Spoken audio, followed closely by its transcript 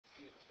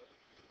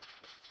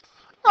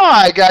All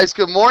right, guys,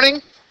 good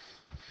morning.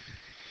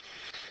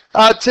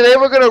 Today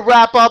we're going to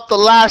wrap up the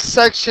last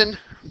section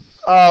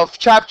of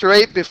Chapter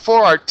 8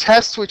 before our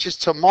test, which is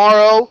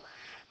tomorrow,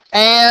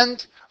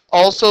 and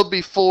also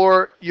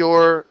before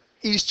your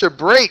Easter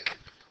break,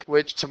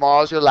 which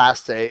tomorrow is your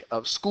last day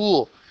of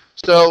school.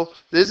 So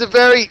this is a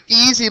very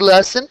easy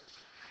lesson,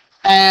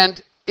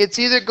 and it's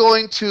either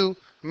going to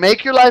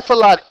make your life a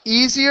lot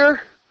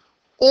easier,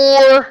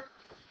 or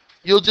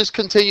you'll just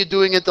continue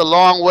doing it the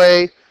long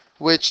way,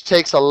 which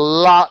takes a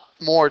lot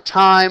more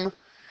time,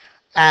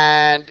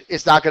 and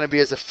it's not going to be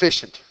as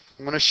efficient.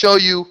 I'm going to show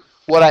you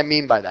what I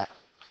mean by that.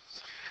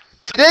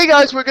 Today,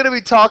 guys, we're going to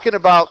be talking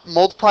about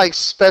multiplying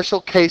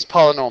special case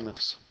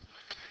polynomials.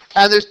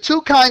 And there's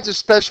two kinds of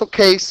special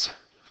case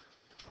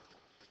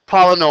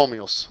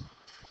polynomials.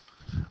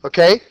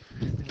 Okay?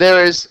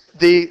 There is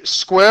the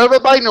square of a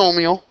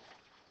binomial,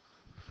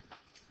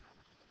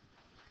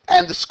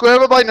 and the square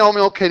of a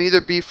binomial can either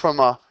be from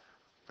a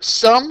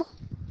sum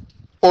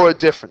or a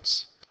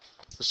difference.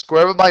 The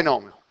square of a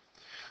binomial.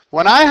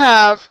 When I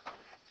have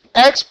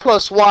x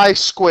plus y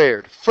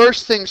squared,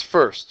 first things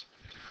first,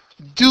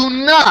 do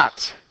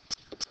not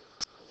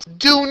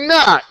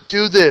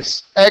do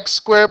this, x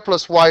squared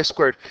plus y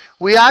squared.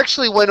 We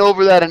actually went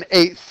over that in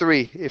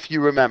 8.3, if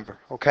you remember,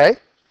 okay?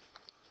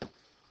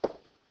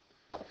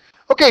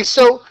 Okay,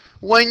 so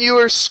when you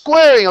are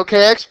squaring,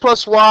 okay, x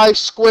plus y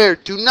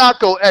squared, do not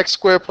go x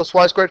squared plus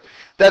y squared.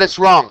 That is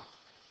wrong.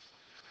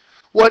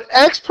 What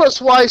x plus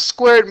y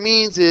squared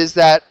means is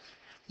that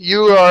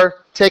you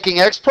are taking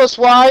x plus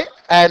y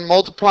and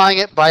multiplying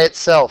it by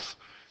itself.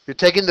 You're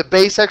taking the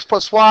base x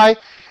plus y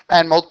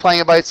and multiplying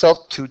it by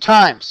itself 2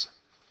 times.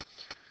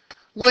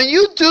 When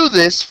you do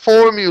this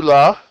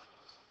formula,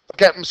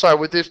 okay, I'm sorry,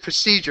 with this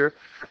procedure,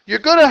 you're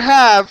going to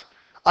have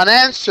an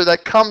answer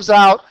that comes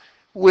out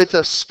with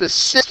a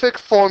specific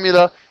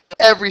formula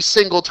every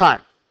single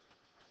time.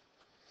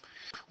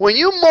 When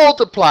you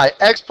multiply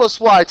x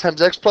plus y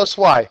times x plus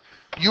y,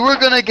 you are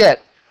going to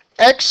get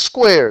x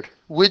squared,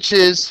 which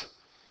is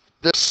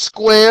the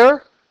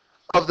square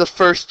of the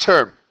first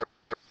term,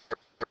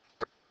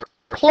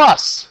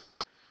 plus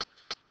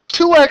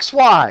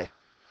 2xy,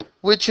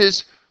 which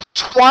is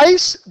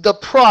twice the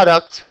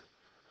product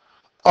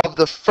of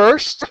the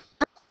first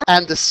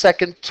and the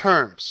second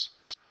terms,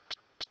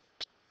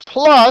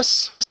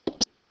 plus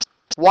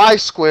y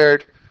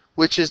squared,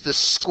 which is the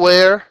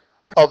square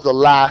of the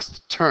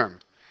last term.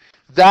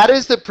 That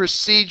is the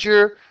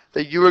procedure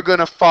that you are going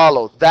to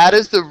follow. That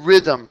is the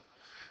rhythm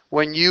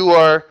when you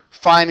are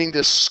finding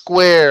the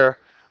square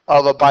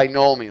of a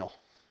binomial.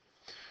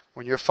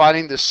 When you're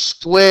finding the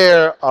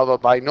square of a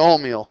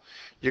binomial,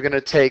 you're going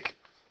to take,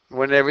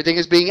 when everything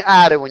is being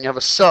added, when you have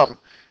a sum,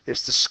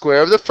 it's the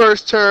square of the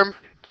first term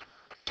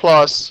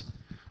plus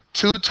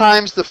 2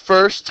 times the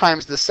first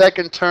times the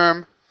second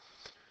term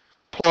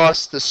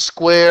plus the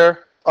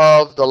square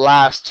of the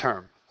last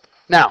term.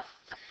 Now,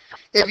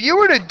 if you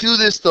were to do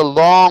this the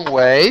long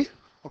way,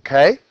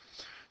 okay,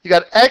 you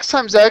got x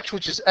times x,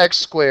 which is x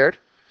squared,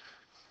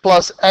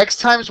 plus x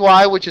times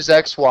y, which is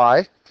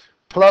xy,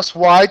 plus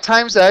y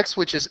times x,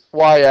 which is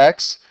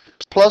yx,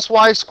 plus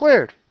y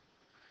squared.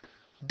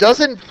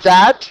 Doesn't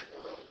that,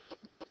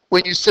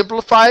 when you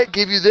simplify it,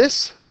 give you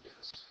this?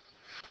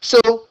 So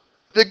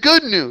the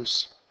good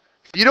news,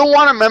 if you don't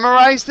want to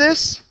memorize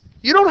this,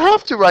 you don't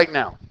have to right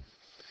now.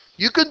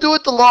 You can do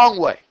it the long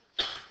way.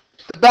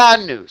 The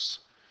bad news,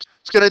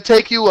 it's going to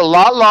take you a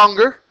lot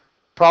longer,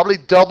 probably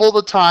double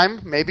the time,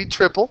 maybe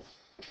triple.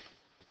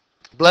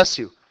 Bless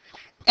you.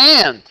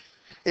 And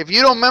if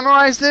you don't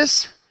memorize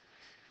this,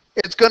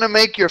 it's going to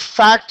make your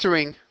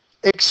factoring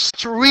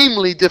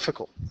extremely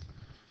difficult.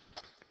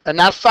 And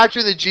not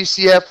factoring the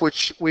GCF,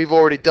 which we've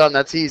already done,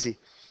 that's easy.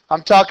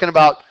 I'm talking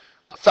about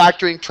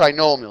factoring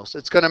trinomials.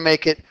 It's going to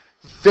make it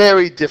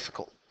very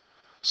difficult.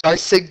 So I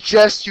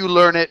suggest you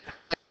learn it,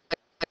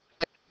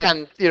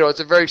 and it's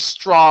a very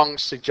strong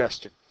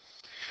suggestion.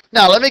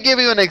 Now, let me give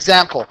you an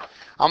example.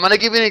 I'm going to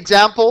give you an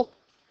example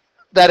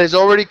that has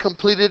already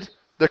completed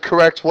the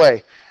correct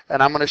way.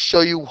 And I'm going to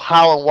show you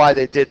how and why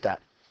they did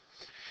that.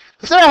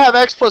 Let's say I have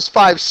x plus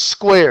 5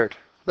 squared.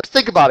 Let's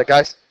think about it,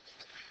 guys.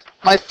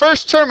 My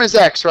first term is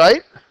x,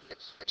 right?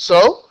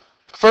 So,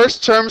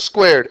 first term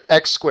squared,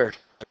 x squared.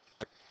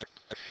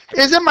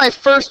 Isn't my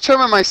first term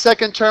and my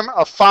second term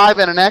a 5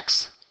 and an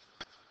x?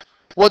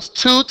 What's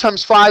 2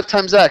 times 5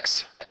 times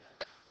x?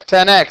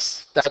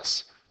 10x.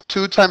 That's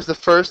 2 times the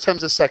first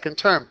times the second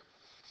term.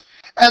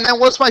 And then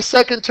what's my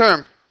second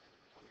term?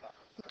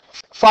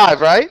 5,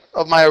 right?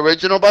 Of my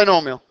original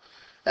binomial.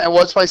 And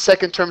what's my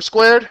second term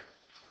squared?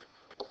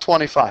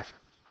 25.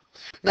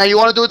 Now you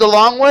want to do it the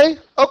long way?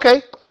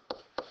 Okay.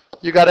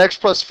 You got x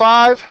plus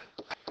 5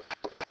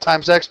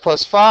 times x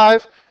plus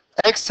 5.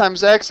 X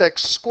times x,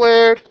 x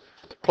squared,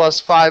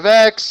 plus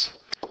 5x,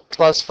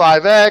 plus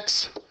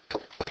 5x,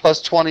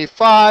 plus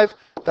 25.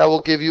 That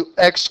will give you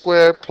x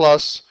squared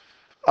plus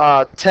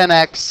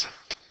 10x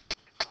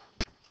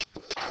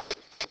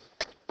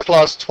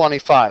plus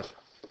 25.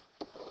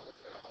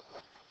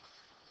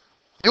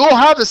 You will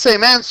have the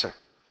same answer.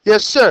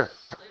 Yes, sir.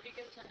 So if you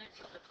get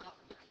 10x at the top,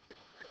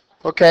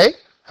 Okay?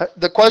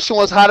 The question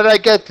was, how did I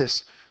get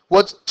this?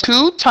 What's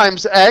 2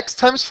 times x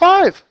times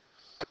 5?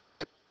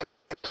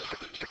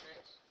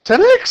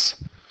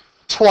 10x.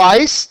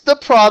 Twice the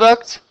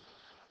product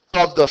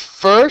of the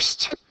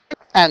first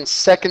and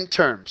second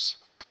terms.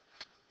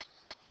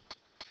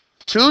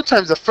 2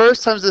 times the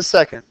first times the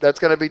second. That's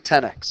going to be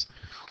 10x.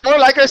 Or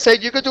like I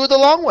said, you could do it the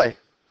long way.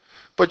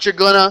 But you're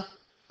going to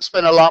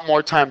spend a lot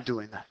more time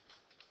doing that.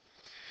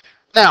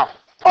 Now,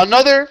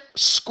 another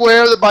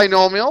square of the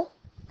binomial.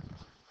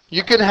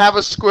 You can have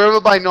a square of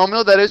a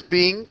binomial that is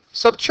being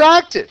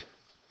subtracted.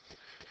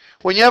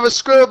 When you have a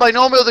square of a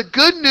binomial, the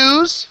good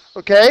news,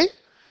 okay,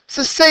 it's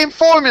the same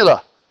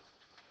formula.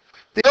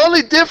 The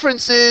only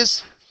difference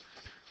is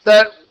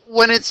that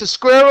when it's a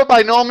square of a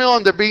binomial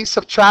and they're being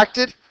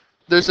subtracted,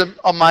 there's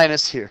a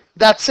minus here.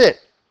 That's it.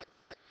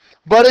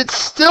 But it's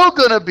still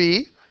going to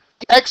be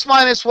x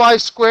minus y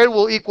squared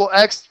will equal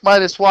x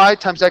minus y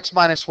times x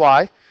minus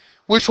y,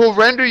 which will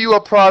render you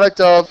a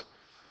product of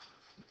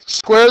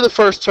square of the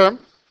first term,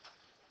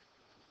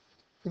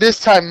 this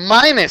time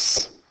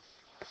minus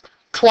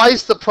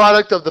twice the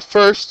product of the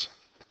first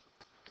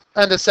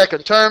and the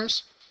second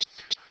terms,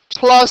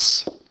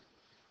 plus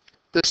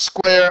the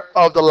square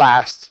of the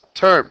last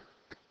term.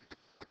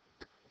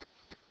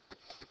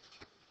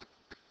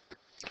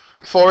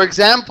 For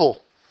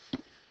example,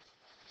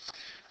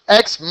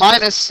 x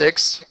minus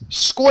 6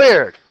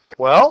 squared.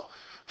 Well,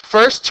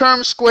 first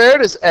term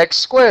squared is x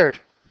squared.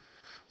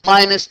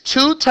 Minus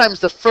 2 times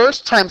the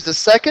first times the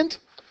second,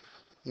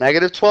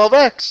 negative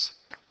 12x.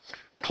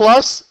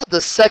 Plus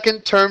the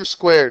second term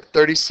squared,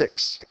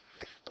 36.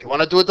 You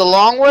want to do it the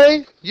long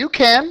way? You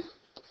can.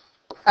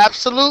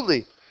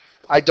 Absolutely.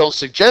 I don't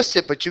suggest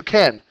it, but you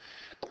can.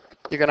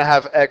 You're going to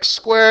have x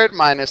squared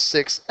minus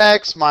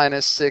 6x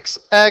minus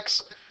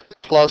 6x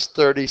plus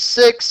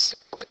 36.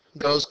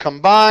 Those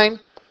combine.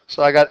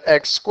 So I got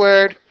x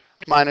squared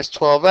minus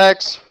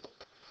 12x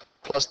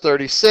plus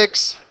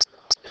 36.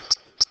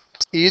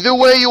 Either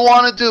way you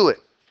want to do it.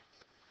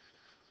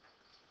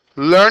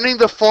 Learning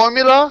the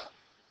formula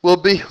will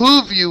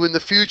behoove you in the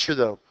future,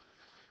 though.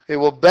 It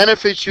will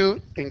benefit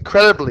you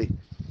incredibly.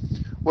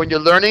 When you're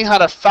learning how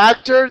to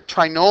factor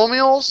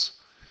trinomials,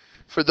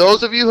 for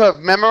those of you who have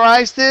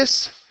memorized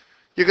this,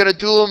 you're going to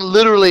do them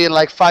literally in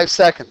like 5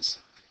 seconds.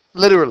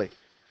 Literally.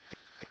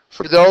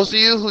 For those of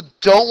you who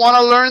don't want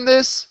to learn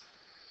this,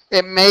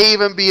 it may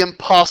even be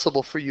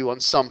impossible for you on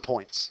some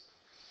points.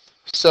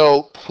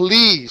 So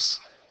please,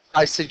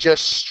 I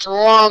suggest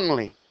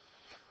strongly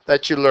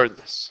that you learn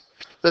this.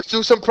 Let's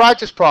do some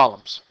practice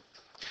problems.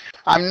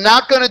 I'm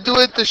not going to do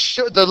it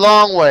the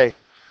long way,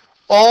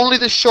 only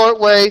the short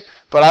way,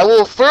 but I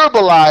will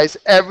verbalize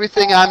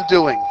everything I'm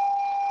doing.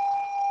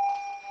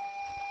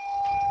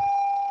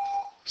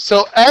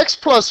 So x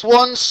plus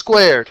 1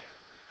 squared.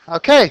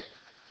 Okay.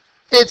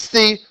 It's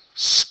the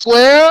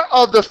square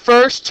of the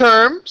first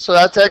term, so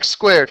that's x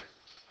squared,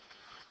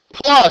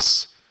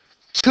 plus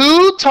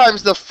 2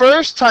 times the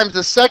first times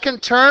the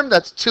second term,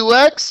 that's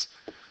 2x,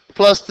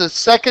 plus the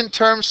second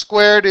term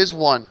squared is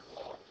 1.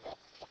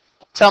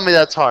 Tell me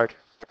that's hard.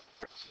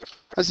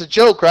 That's a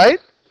joke, right?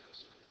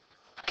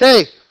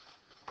 Okay.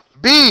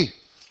 B.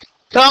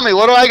 Tell me,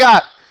 what do I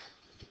got?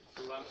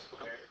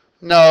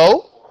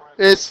 No.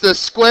 It's the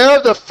square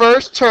of the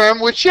first term,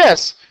 which,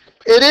 yes,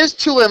 it is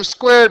 2m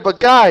squared, but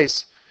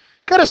guys,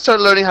 got to start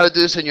learning how to do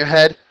this in your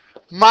head.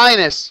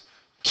 Minus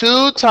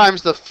 2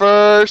 times the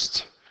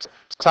first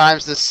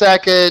times the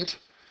second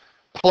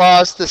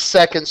plus the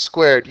second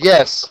squared.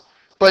 Yes,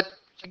 but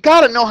you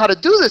got to know how to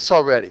do this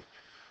already.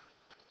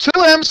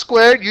 2m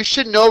squared, you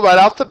should know right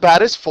off the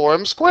bat, is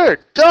 4m squared.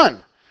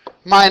 Done.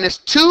 Minus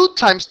 2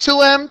 times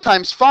 2m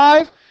times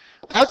 5,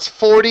 that's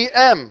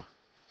 40m.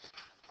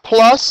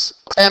 Plus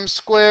m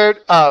squared,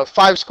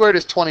 5 squared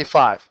is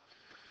 25.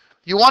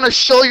 You want to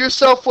show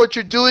yourself what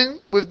you're doing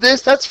with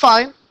this, that's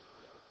fine.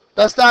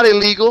 That's not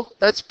illegal.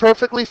 That's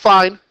perfectly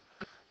fine.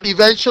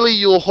 Eventually,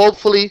 you'll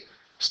hopefully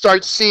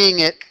start seeing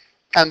it,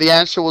 and the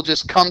answer will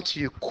just come to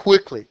you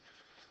quickly.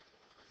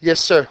 Yes,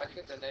 sir. I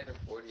think the negative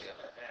 40.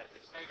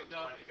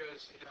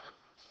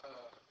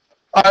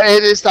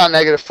 It is not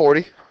negative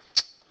 40.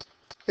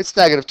 It's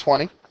negative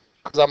 20,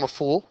 because I'm a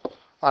fool.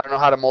 I don't know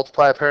how to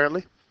multiply,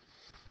 apparently.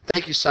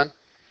 Thank you, son.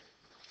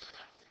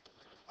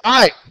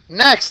 All right,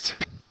 next.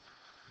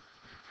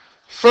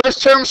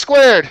 First term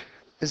squared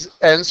is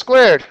n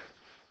squared.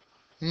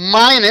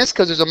 Minus,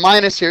 because there's a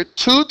minus here,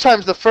 2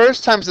 times the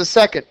first times the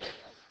second.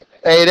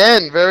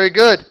 8n, very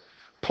good.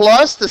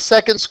 Plus the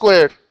second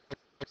squared.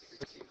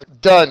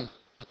 Done.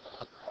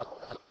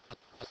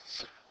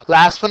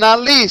 Last but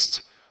not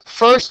least,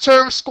 first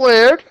term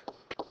squared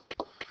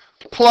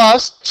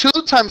plus 2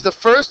 times the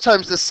first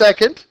times the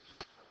second,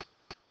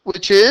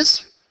 which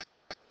is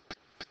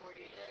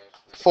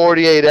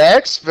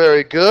 48x,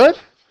 very good,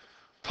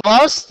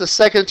 plus the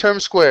second term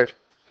squared,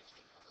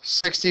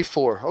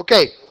 64.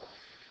 Okay,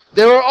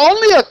 there were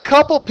only a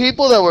couple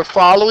people that were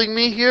following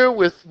me here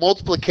with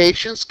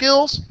multiplication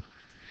skills,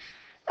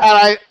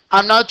 and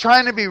I'm not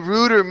trying to be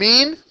rude or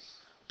mean,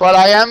 but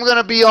I am going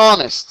to be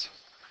honest.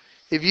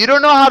 If you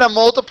don't know how to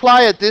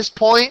multiply at this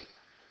point,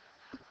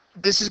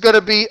 this is going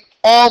to be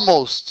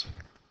almost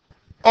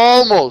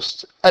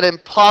an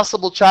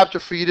impossible chapter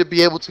for you to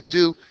be able to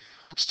do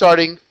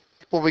starting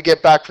when we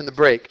get back from the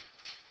break.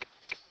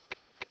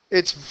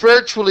 It's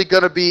virtually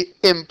going to be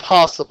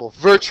impossible,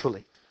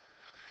 virtually.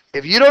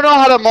 If you don't know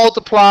how to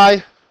multiply,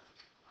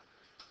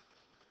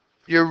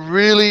 you're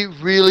really,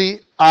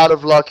 really out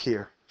of luck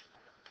here.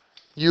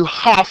 You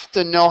have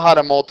to know how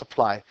to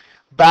multiply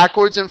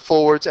backwards and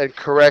forwards and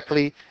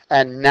correctly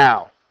and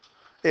now.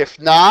 If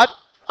not,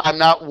 I'm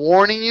not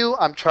warning you.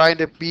 I'm trying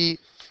to be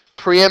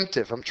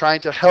preemptive. I'm trying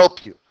to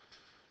help you.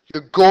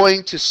 You're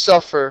going to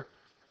suffer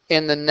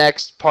in the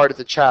next part of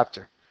the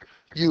chapter.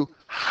 You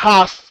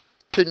have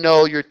to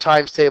know your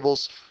times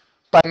tables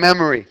by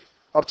memory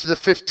up to the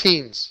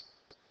 15s.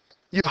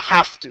 You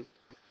have to.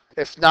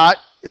 If not,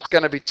 it's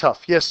going to be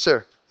tough. Yes,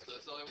 sir. So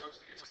this only works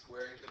if you're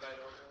squaring the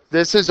binomial?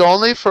 This is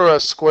only for a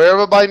square of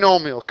a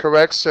binomial.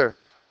 Correct, sir.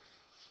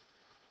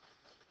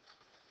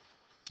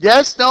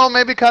 Yes, no,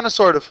 maybe kind of,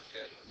 sort of.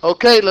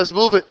 Okay, let's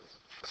move it.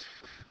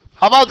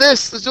 How about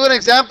this? Let's do an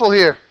example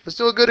here. Let's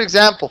do a good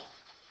example.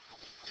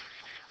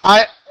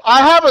 I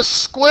have a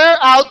square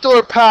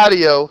outdoor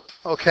patio,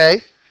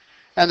 okay?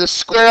 And the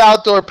square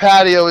outdoor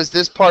patio is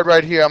this part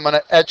right here. I'm going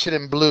to etch it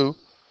in blue.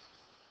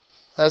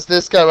 That's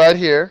this guy right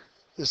here.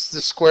 This is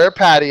the square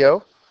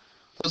patio.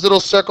 Those little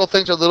circle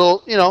things are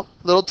little,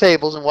 little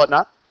tables and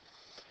whatnot.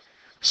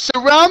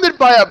 Surrounded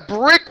by a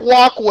brick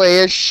walkway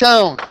as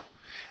shown.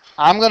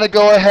 I'm going to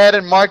go ahead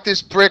and mark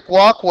this brick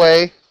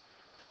walkway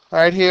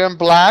right here in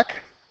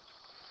black.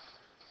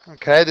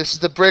 Okay, this is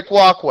the brick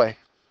walkway.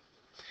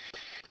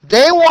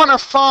 They want to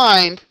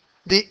find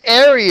the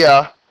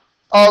area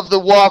of the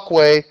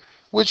walkway,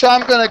 which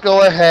I'm going to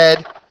go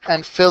ahead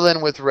and fill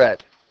in with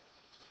red.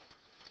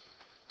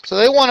 So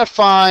they want to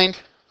find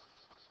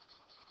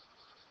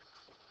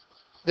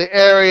the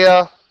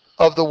area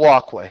of the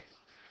walkway.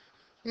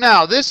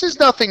 Now, this is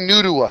nothing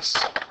new to us.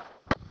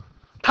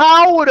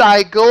 How would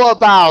I go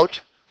about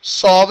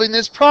solving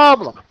this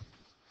problem?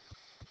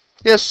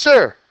 Yes,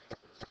 sir.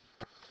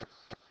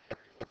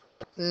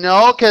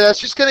 No, okay, that's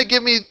just going to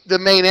give me the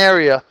main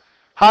area.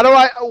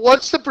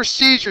 What's the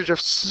procedures of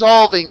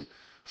solving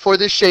for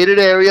the shaded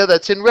area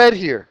that's in red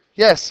here?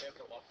 Yes.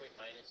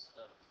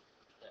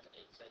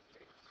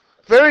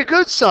 Very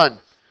good, son.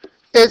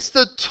 It's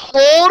the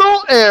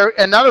total area,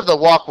 and not of the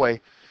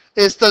walkway.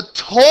 It's the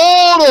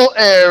total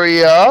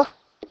area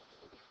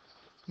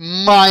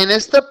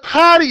minus the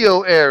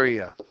patio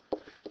area.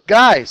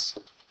 Guys,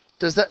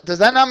 does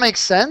that not make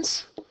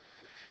sense?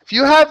 If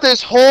you have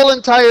this whole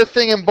entire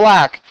thing in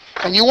black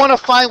and you want to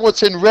find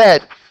what's in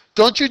red,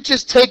 don't you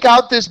just take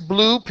out this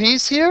blue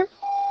piece here?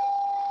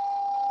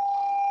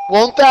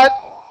 Won't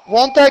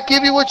that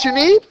give you what you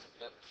need?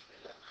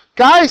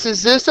 Guys,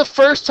 is this the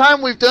first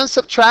time we've done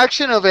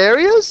subtraction of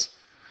areas?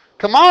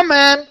 Come on,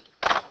 man.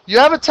 You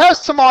have a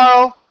test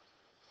tomorrow.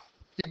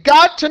 You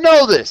got to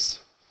know this.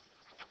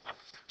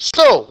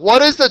 So,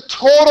 what is the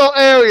total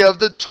area of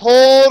the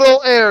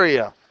total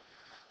area?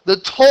 The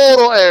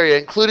total area,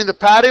 including the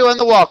patio and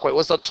the walkway.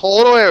 What's the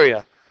total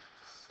area?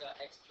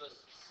 X plus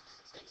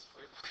 6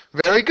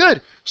 squared. Very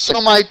good. So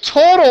my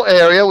total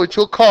area, which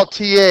we'll call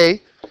TA,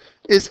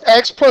 is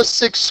x plus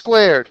 6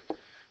 squared,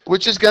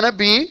 which is going to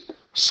be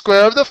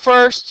square of the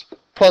first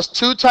plus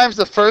 2 times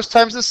the first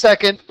times the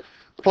second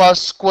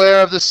plus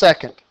square of the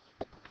second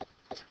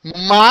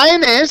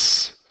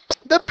minus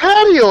the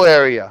patio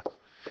area.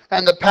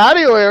 And the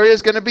patio area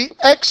is going to be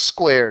x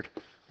squared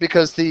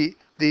because the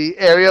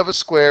area of a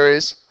square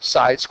is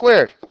side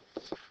squared.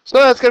 So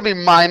that's going to be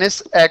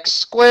minus x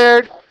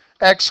squared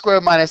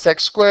minus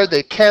x squared.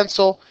 They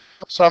cancel.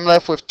 So I'm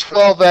left with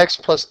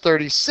 12x plus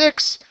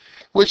 36,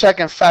 which I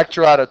can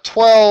factor out of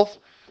 12.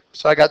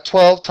 So I got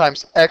 12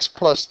 times x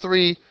plus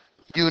 3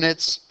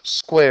 units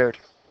squared.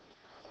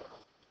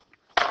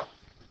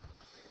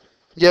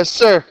 Yes,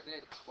 sir.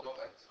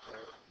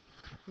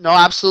 No,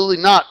 absolutely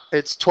not.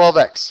 It's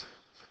 12x.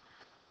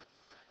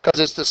 Because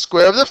it's the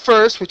square of the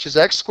first, which is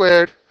x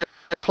squared,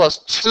 plus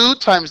 2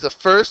 times the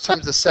first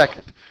times the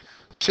second.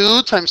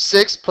 2 times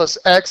 6 plus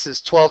x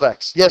is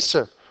 12x. Yes,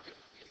 sir.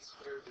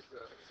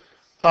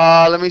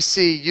 Let me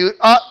see.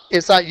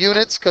 It's not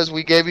units because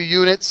we gave you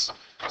units,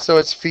 so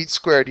it's feet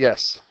squared.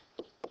 Yes.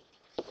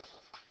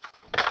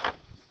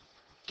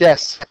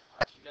 Yes.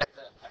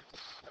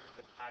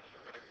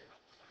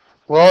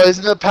 Well,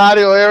 isn't the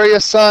patio area,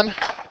 son?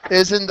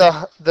 Isn't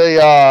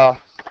the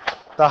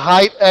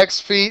height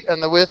x feet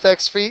and the width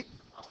x feet?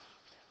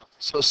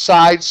 So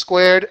side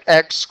squared,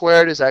 x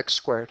squared is x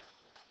squared.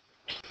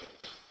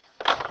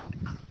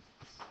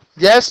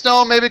 Yes,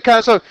 no, maybe kind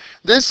of so.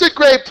 This is a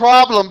great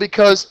problem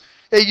because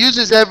it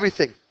uses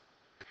everything.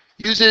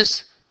 It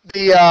uses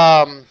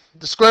the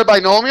square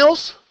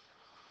binomials.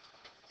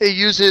 It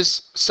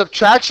uses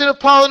subtraction of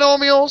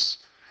polynomials.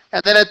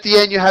 And then at the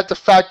end, you have to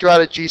factor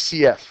out a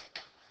GCF.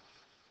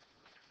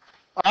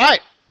 All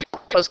right,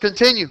 let's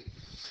continue.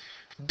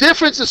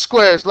 Difference of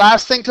squares,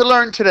 last thing to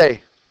learn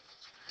today.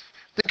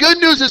 The good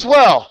news as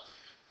well,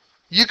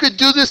 You could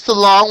do this the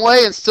long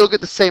way and still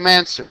get the same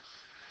answer.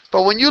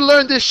 But when you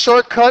learn this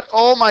shortcut,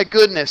 oh my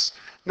goodness,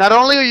 not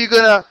only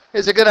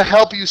is it gonna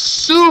help you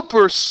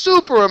super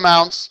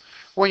amounts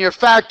when you're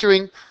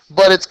factoring,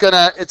 but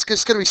it's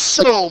just gonna be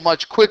so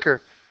much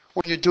quicker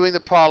when you're doing the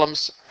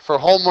problems for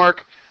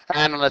homework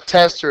and on a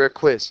test or a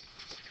quiz.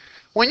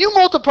 When you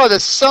multiply the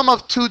sum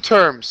of two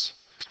terms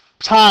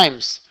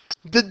times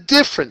the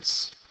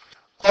difference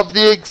of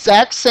the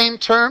exact same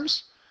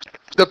terms,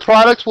 the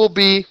product will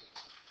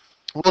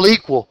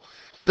equal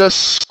the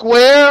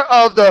square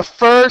of the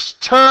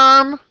first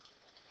term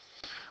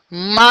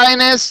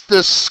minus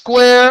the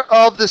square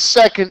of the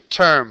second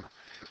term.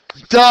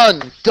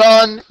 Done,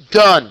 done,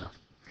 done.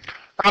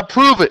 I'll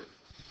prove it.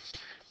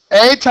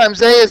 A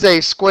times A is A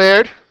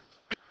squared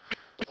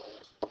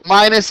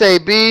minus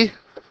AB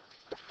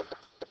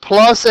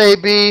plus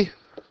AB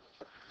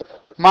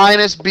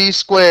minus B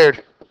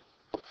squared.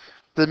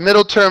 The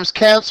middle terms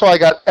cancel. I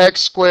got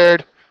X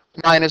squared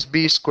minus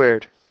B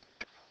squared.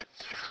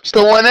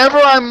 So whenever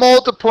I'm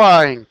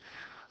multiplying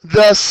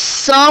the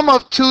sum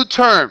of two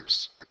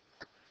terms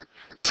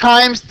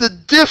times the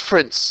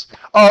difference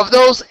of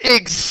those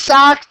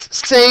exact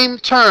same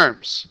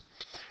terms,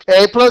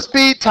 A plus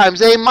B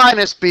times A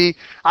minus B,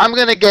 I'm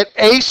going to get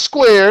A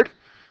squared,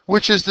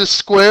 which is the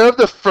square of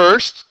the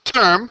first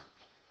term,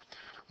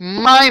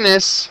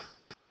 minus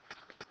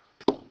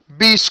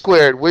B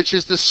squared, which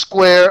is the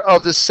square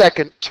of the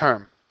second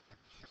term.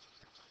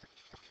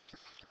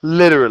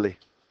 Literally.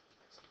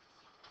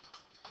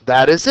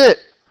 That is it.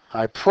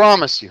 I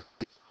promise you.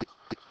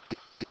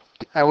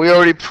 And we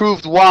already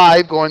proved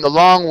why going the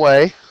long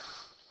way.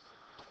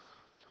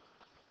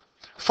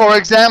 For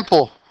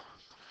example,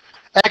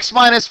 x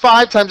minus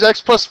 5 times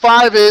x plus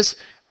 5 is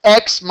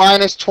x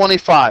minus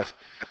 25.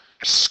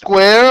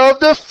 Square of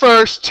the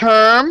first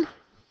term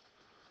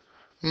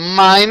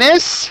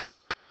minus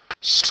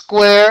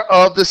square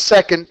of the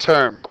second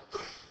term.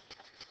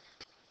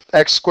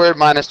 X squared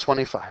minus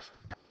 25.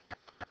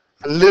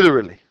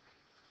 Literally.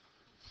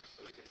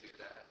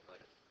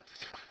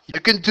 You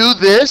can do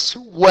this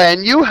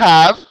when you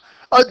have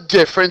a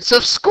difference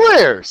of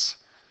squares.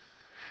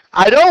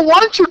 I don't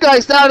want you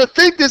guys now to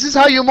think this is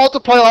how you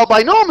multiply all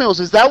binomials.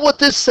 Is that what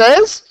this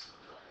says?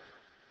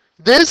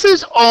 This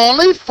is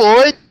only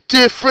for a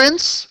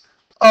difference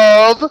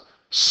of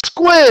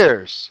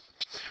squares.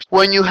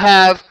 When you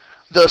have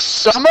the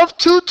sum of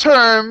two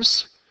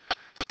terms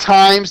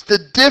times the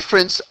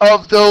difference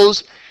of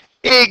those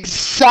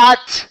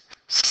exact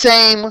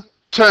same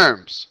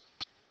terms.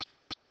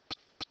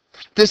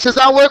 This does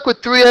not work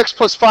with 3x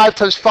plus 5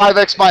 times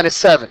 5x minus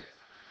 7.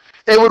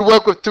 It would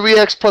work with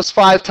 3x plus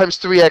 5 times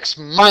 3x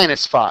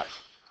minus 5.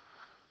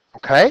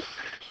 Okay?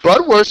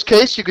 But worst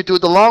case, you could do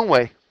it the long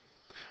way.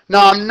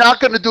 Now, I'm not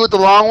going to do it the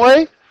long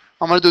way.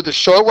 I'm going to do it the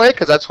short way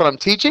because that's what I'm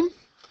teaching.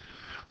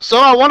 So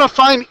I want to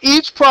find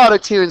each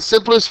product here in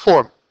simplest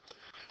form.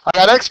 I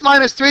got x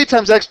minus 3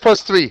 times x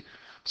plus 3.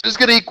 So this is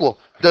going to equal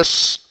the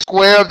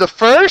square of the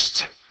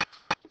first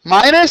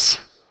minus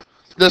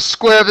the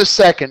square of the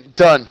second.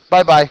 Done.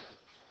 Bye-bye.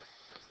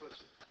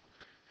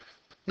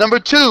 Number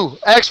 2,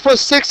 x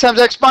plus 6 times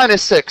x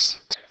minus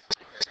 6.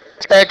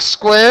 X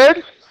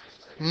squared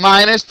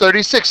minus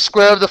 36.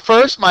 Square of the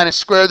first minus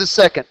square of the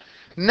second.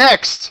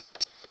 Next,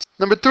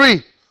 number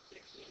 3,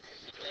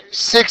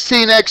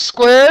 16x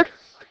squared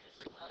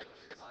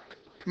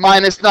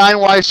minus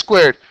 9y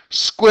squared.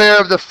 Square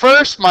of the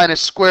first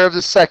minus square of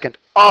the second.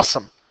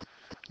 Awesome.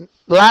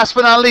 Last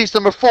but not least,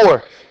 number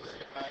 4,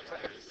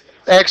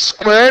 x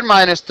squared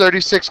minus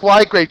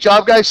 36y. Great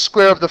job, guys.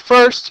 Square of the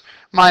first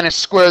minus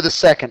square of the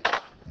second.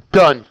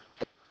 Done.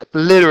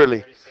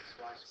 Literally.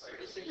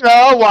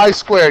 Oh, y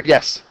squared,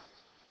 yes.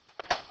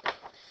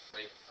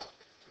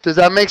 Does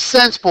that make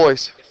sense,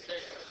 boys?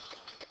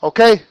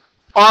 Okay.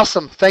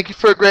 Awesome. Thank you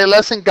for a great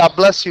lesson. God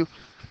bless you.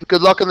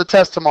 Good luck on the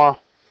test tomorrow.